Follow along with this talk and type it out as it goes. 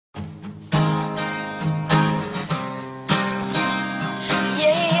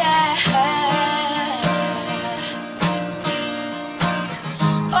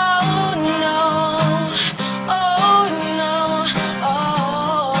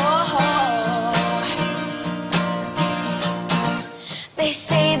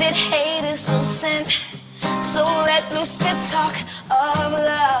used to talk of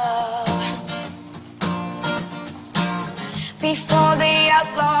love before they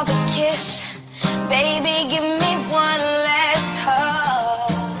outlawed the kiss. Baby, give me one last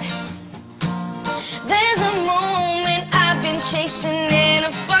hug. There's a moment I've been chasing and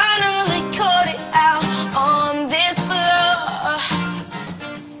I finally caught it out on this floor.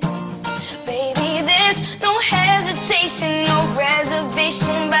 Baby, there's no hesitation, no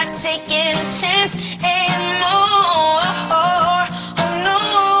reservation by taking a chance and more. Oh no,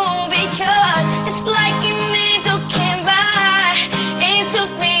 because it's like an angel came by and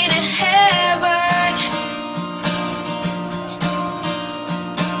took me to heaven.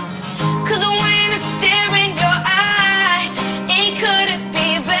 'Cause when I stare in your eyes, it couldn't be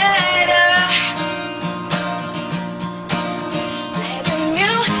better. Let the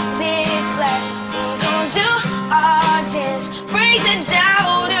music blast, we gon' do our dance, break the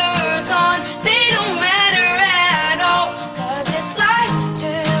doubters on, they don't matter at all. 'Cause this life's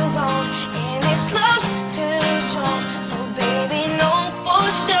too long and this love's too strong. So baby, know for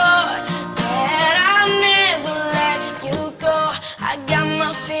sure that I'll never let you go. I got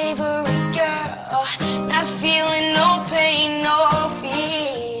my favorite girl, not feeling no pain, no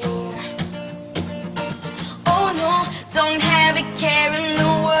fear. Oh no, don't have a care in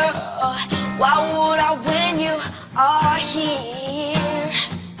the world. Why would I when you are here?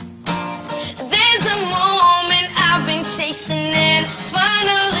 There's a moment I've been chasing and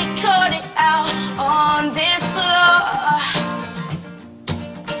finally caught it out on this floor.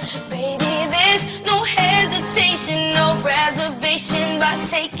 Baby, there's no hesitation, no reservation by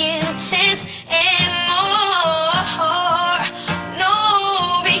taking a chance and more. No,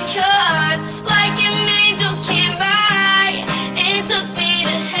 because it's like an angel came by and took me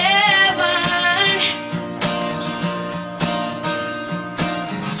to heaven.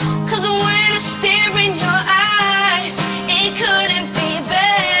 'Cause when I stare in your eyes, it couldn't be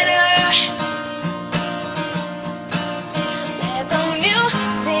better. Let the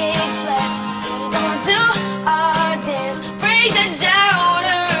music blast, we gon' do our dance, break the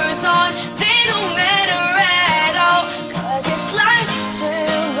doubters on, they don't matter at all. 'Cause this life's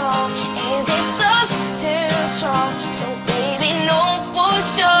too long and this love's too strong. So baby, know for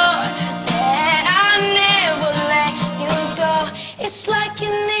sure that I'll never let you go. It's like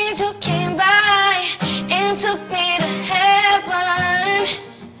an angel came by and took me to heaven.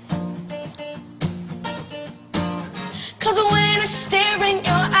 'Cause when I stare in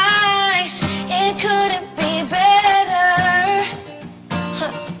your eyes, it couldn't be better.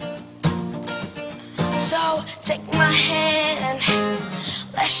 So take my hand,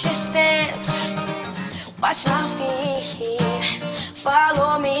 let's just dance. Watch my feet,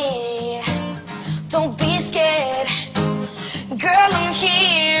 follow me. Don't be scared, girl, I'm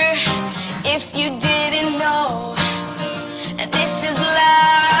here. If you didn't know, this is love.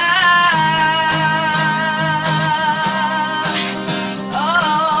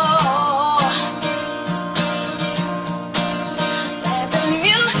 Oh, let the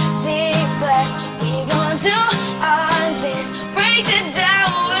music blast, we gon' do our dance, break the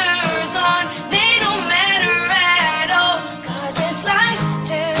doubters on, they don't matter at all. 'Cause this life's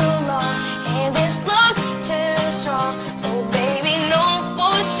too long and this love's too strong. So baby, know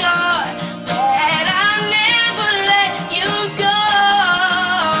for sure that I'll never let you go.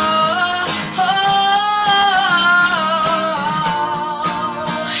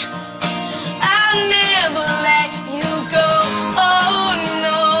 I'll never let you go. Oh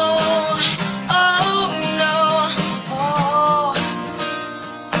no, oh no, oh,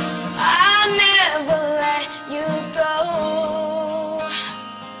 I'll never let you go.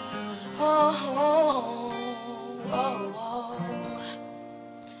 Oh, oh, oh, oh.